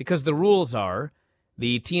 Because the rules are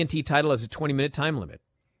the TNT title has a 20-minute time limit.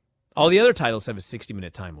 All the other titles have a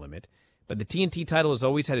 60-minute time limit, but the TNT title has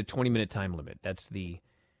always had a 20-minute time limit. That's the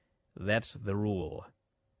rule.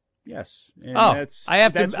 Yes. And I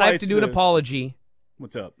have to do an apology.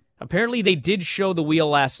 What's up? Apparently, they did show the wheel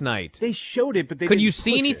last night. They showed it, but they could didn't you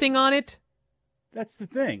see anything on it? That's the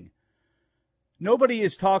thing. Nobody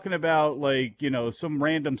is talking about some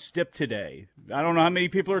random stip today. I don't know how many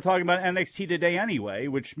people are talking about NXT today anyway,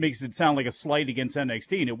 which makes it sound like a slight against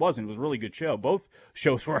NXT, and it wasn't. It was a really good show. Both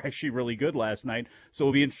shows were actually really good last night, so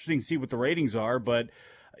it'll be interesting to see what the ratings are. But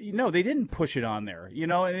they didn't push it on there.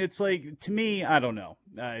 And it's to me, I don't know.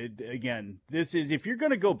 Again, this is, if you're going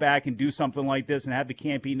to go back and do something like this and have the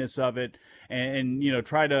campiness of it, and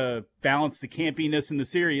try to balance the campiness and the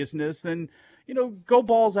seriousness, then go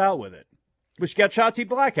balls out with it. But she got Shotzi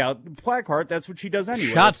Blackheart. That's what she does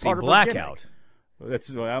anyway. Shotzi Blackout.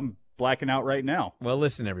 That's what I'm blacking out right now. Well,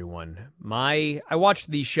 listen, everyone. I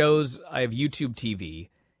watched these shows. I have YouTube TV,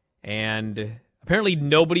 and apparently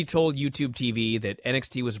nobody told YouTube TV that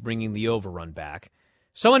NXT was bringing the Overrun back.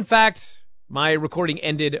 So, in fact, my recording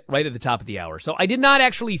ended right at the top of the hour. So I did not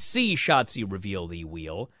actually see Shotzi reveal the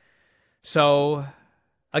wheel. So,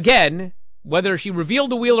 again, whether she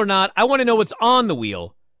revealed the wheel or not, I want to know what's on the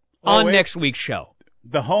wheel next week's show.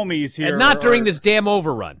 The homies here. And not during this damn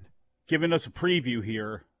Overrun. Giving us a preview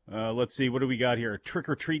here. Let's see, what do we got here? A trick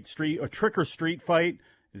or street fight.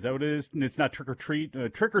 Is that what it is? It's not trick or treat.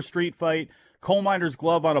 Trick or street fight. Coal miner's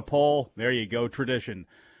glove on a pole. There you go. Tradition.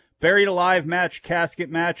 Buried alive match.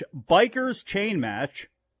 Casket match. Bikers chain match.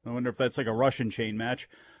 I wonder if that's like a Russian chain match.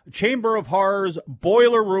 Chamber of Horrors.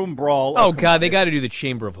 Boiler room brawl. Oh, God. They got to do the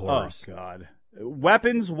Chamber of Horrors. Oh, God.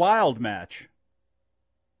 Weapons wild match.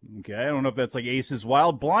 Okay, I don't know if that's like Aces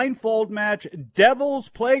Wild. Blindfold match. Devil's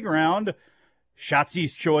Playground.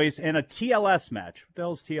 Shotzi's Choice, and a TLS match. What the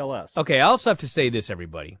hell's TLS? Okay, I also have to say this,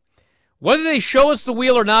 everybody. Whether they show us the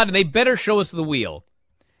wheel or not, and they better show us the wheel,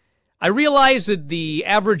 I realize that the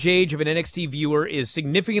average age of an NXT viewer is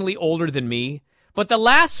significantly older than me, but the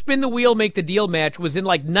last Spin the Wheel, Make the Deal match was in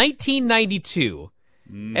like 1992,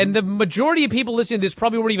 and the majority of people listening to this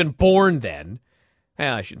probably weren't even born then.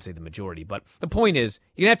 I shouldn't say the majority, but the point is,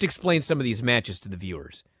 you're going to have to explain some of these matches to the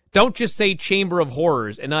viewers. Don't just say Chamber of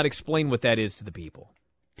Horrors and not explain what that is to the people.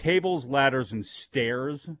 Tables, Ladders, and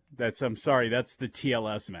Stairs. That's the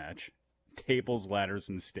TLS match. Tables, Ladders,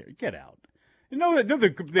 and Stairs. Get out. You know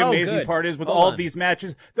the amazing part is with all of these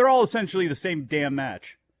matches, they're all essentially the same damn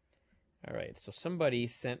match. All right, so somebody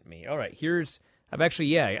sent me. All right,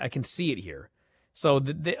 I can see it here. So,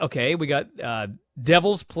 okay, we got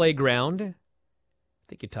Devil's Playground. I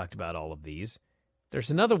think you talked about all of these.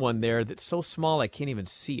 There's another one there that's so small I can't even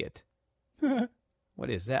see it. What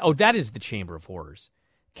is that? Oh, that is the Chamber of Horrors.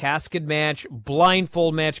 Casket match,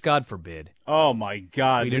 blindfold match, God forbid. Oh, my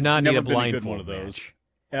God. We do not need a blindfold one of those. match.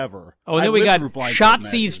 Ever. Oh, and then we got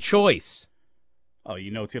Shotzi's Choice. Oh,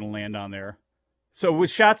 you know it's going to land on there. So was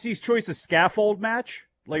Shotzi's Choice a scaffold match?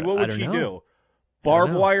 Like, what would she do?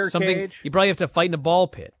 Barbed wire cage? You probably have to fight in a ball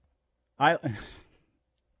pit. Yeah,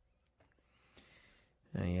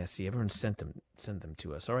 see, everyone sent them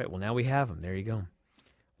to us. All right, well, now we have them. There you go.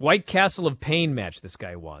 White Castle of Pain match this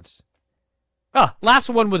guy wants. Last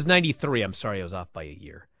one was 93. I'm sorry, I was off by a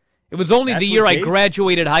year. It was only the year I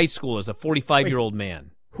graduated high school as a 45-year-old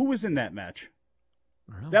man. Who was in that match?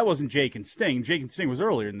 That wasn't Jake and Sting. Jake and Sting was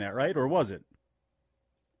earlier than that, right? Or was it?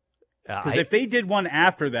 Because if they did one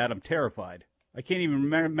after that, I'm terrified. I can't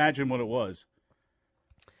even imagine what it was.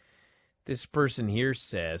 This person here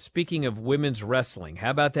says, speaking of women's wrestling,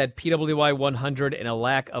 how about that PWI 100 and a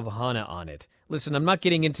lack of Hana on it? Listen, I'm not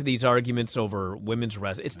getting into these arguments over women's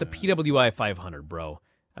wrestling. It's the PWI 500, bro.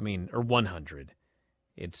 Or 100.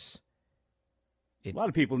 A lot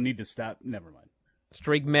of people need to stop. Never mind.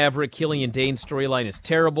 Straight Maverick, Killian Dane storyline is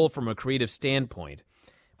terrible from a creative standpoint.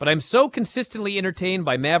 But I'm so consistently entertained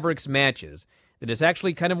by Maverick's matches that it's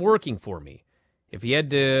actually kind of working for me. If he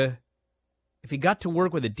got to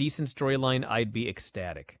work with a decent storyline, I'd be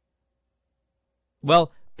ecstatic.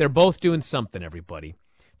 Well, they're both doing something, everybody.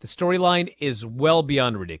 The storyline is well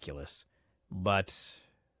beyond ridiculous, but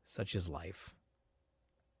such is life.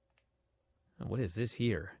 What is this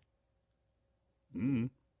here?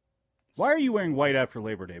 Why are you wearing white after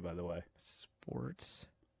Labor Day, by the way? Sports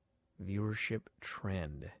viewership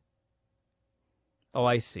trend. Oh,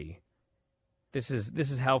 I see. This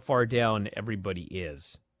is how far down everybody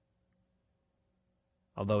is.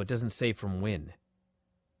 Although it doesn't say from when.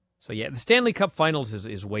 So, yeah, the Stanley Cup Finals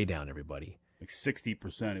is way down, everybody. Like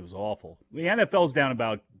 60%. It was awful. The NFL's down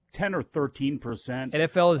about 10 or 13%.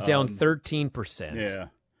 NFL is down 13%. Yeah.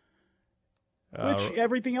 Which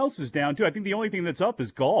everything else is down, too. I think the only thing that's up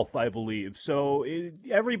is golf, I believe. So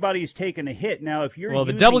everybody's taking a hit. Now, if you're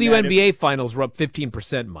the WNBA Finals were up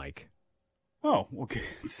 15%, Mike. Oh, okay.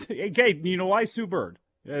 Okay, you know why? Sue Bird.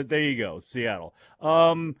 There you go, Seattle.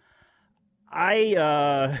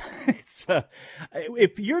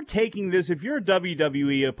 If you're taking this, if you're a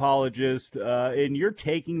WWE apologist and you're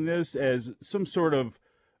taking this as some sort of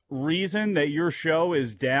reason that your show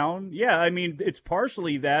is down, yeah, I mean, it's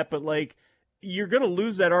partially that, but like, you're going to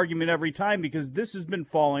lose that argument every time because this has been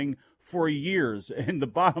falling for years. And the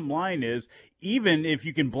bottom line is, even if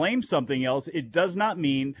you can blame something else, it does not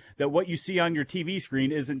mean that what you see on your TV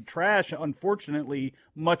screen isn't trash, unfortunately,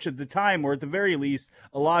 much of the time, or at the very least,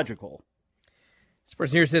 illogical. This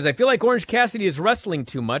person here says, I feel like Orange Cassidy is wrestling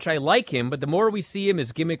too much. I like him, but the more we see him,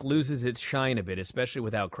 his gimmick loses its shine a bit, especially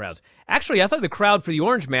without crowds. Actually, I thought the crowd for the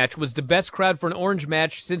Orange match was the best crowd for an Orange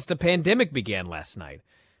match since the pandemic began last night.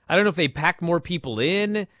 I don't know if they packed more people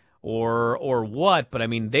in or what, but I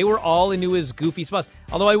mean, they were all into his goofy spots.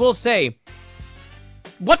 Although I will say,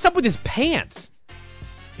 what's up with his pants?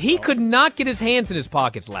 He could not get his hands in his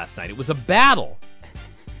pockets last night. It was a battle.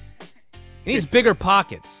 He needs bigger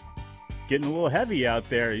pockets. Getting a little heavy out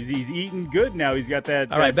there. He's eating good now. He's got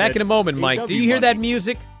that. All right, back in a moment, Mike. Do you hear that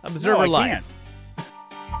music? Observer No, I Live. can't.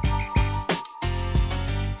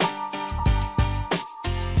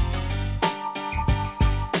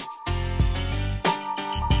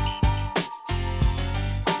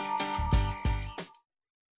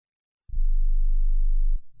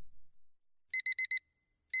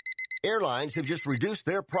 Airlines have just reduced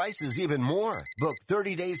their prices even more. Book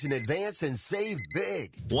 30 days in advance and save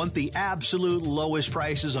big. Want the absolute lowest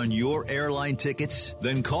prices on your airline tickets?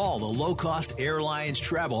 Then call the Low Cost Airlines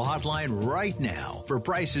Travel Hotline right now. For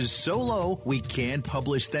prices so low, we can't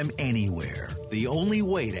publish them anywhere. The only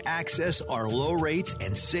way to access our low rates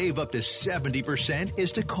and save up to 70%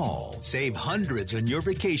 is to call. Save hundreds on your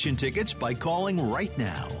vacation tickets by calling right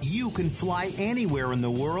now. You can fly anywhere in the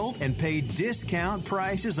world and pay discount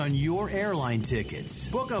prices on your airline tickets.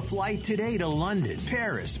 Book a flight today to London,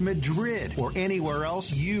 Paris, Madrid, or anywhere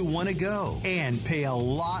else you want to go. And pay a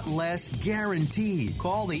lot less guaranteed.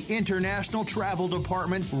 Call the International Travel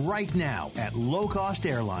Department right now at Low Cost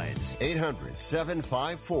Airlines.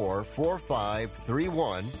 800-754-4531.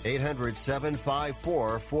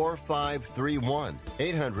 800-754-4531.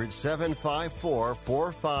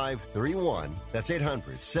 800-754-4531. That's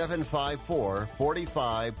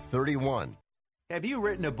 800-754-4531. Have you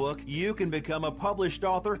written a book? You can become a published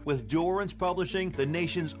author with Dorrance Publishing, the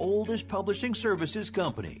nation's oldest publishing services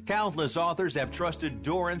company. Countless authors have trusted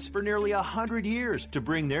Dorrance for nearly 100 years to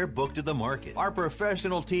bring their book to the market. Our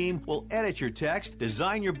professional team will edit your text,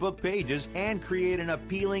 design your book pages, and create an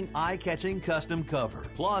appealing, eye-catching custom cover.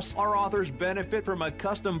 Plus, our authors benefit from a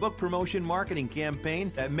custom book promotion marketing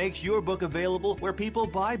campaign that makes your book available where people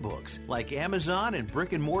buy books, like Amazon and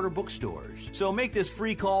brick-and-mortar bookstores. So make this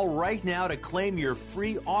free call right now to claim your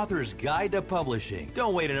free author's guide to publishing.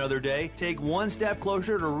 Don't wait another day. Take one step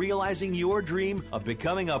closer to realizing your dream of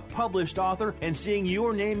becoming a published author and seeing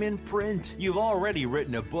your name in print. You've already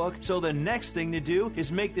written a book, so the next thing to do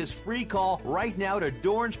is make this free call right now to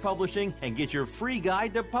Dorrance Publishing and get your free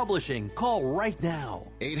guide to publishing. Call right now.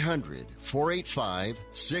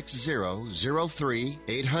 800-485-6003.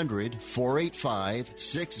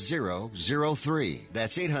 800-485-6003.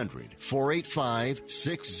 That's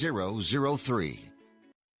 800-485-6003.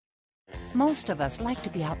 Most of us like to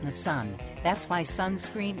be out in the sun. That's why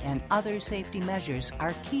sunscreen and other safety measures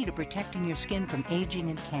are key to protecting your skin from aging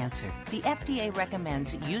and cancer. The FDA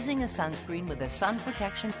recommends using a sunscreen with a sun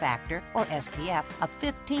protection factor, or SPF, of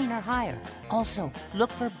 15 or higher. Also,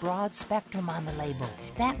 look for broad spectrum on the label.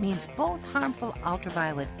 That means both harmful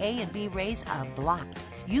ultraviolet A and B rays are blocked.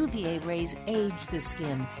 UVA rays age the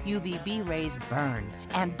skin, UVB rays burn,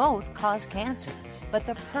 and both cause cancer. But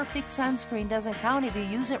the perfect sunscreen doesn't count if you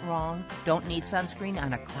use it wrong. Don't need sunscreen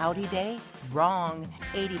on a cloudy day? Wrong.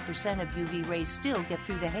 80% of UV rays still get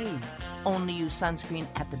through the haze. Only use sunscreen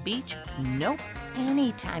at the beach? Nope.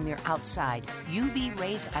 Anytime you're outside, UV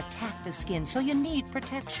rays attack the skin, so you need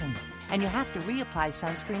protection. And you have to reapply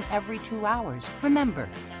sunscreen every 2 hours. Remember,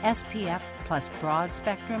 SPF plus broad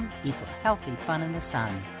spectrum equal healthy fun in the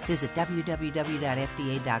sun. Visit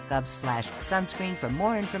www.fda.gov/sunscreen for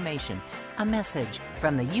more information. A message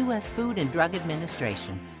from the U.S. Food and Drug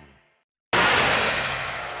Administration.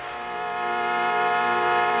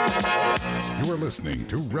 You are listening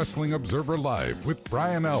to Wrestling Observer Live with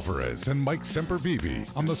Bryan Alvarez and Mike Sempervive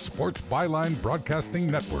on the Sports Byline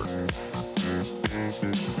Broadcasting Network.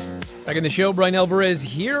 Back in the show, Bryan Alvarez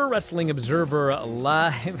here, Wrestling Observer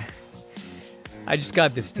Live. I just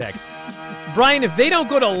got this text. Bryan, if they don't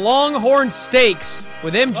go to Longhorn Steaks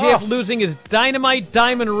with MJF losing his Dynamite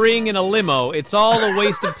Diamond ring in a limo, it's all a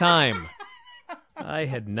waste of time. I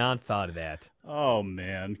had not thought of that. Oh,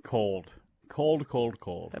 man. Cold. Cold.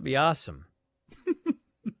 That'd be awesome.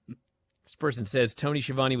 This person says, Tony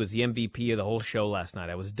Schiavone was the MVP of the whole show last night.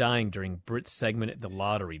 I was dying during Britt's segment at the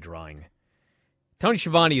lottery drawing. Tony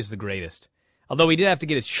Schiavone is the greatest. Although he did have to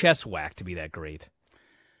get his chest whacked to be that great.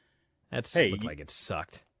 Looked like it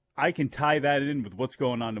sucked. I can tie that in with what's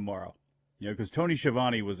going on tomorrow. You know, because Tony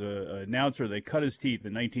Schiavone was an announcer that cut his teeth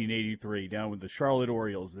in 1983 down with the Charlotte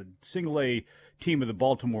Orioles, the single-A team of the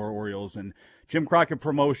Baltimore Orioles, and Jim Crockett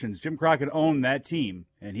Promotions. Jim Crockett owned that team,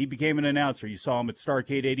 and he became an announcer. You saw him at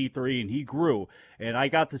Starrcade 83, and he grew. And I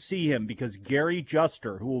got to see him because Gary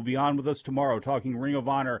Juster, who will be on with us tomorrow talking Ring of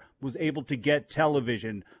Honor, was able to get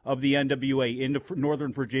television of the NWA into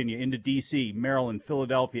Northern Virginia, into D.C., Maryland,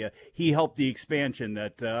 Philadelphia. He helped the expansion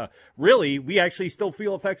that really we actually still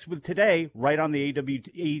feel effects with today right on the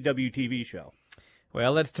AEW TV show.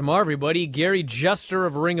 Well, that's tomorrow, everybody. Gary Juster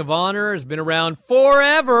of Ring of Honor has been around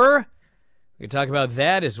forever. We can talk about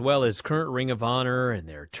that as well as current Ring of Honor and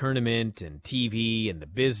their tournament and TV and the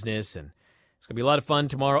business. And it's going to be a lot of fun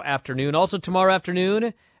tomorrow afternoon. Also tomorrow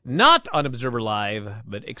afternoon, not on Observer Live,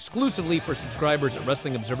 but exclusively for subscribers at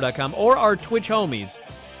WrestlingObserver.com or our Twitch homies,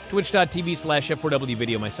 twitch.tv/F4W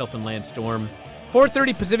video, myself and Lance Storm.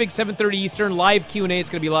 4:30 Pacific, 7:30 Eastern, live Q&A. It's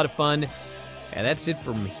going to be a lot of fun. And that's it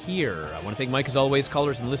from here. I want to thank Mike, as always,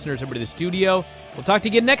 callers and listeners over to the studio. We'll talk to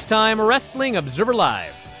you again next time, Wrestling Observer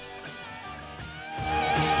Live.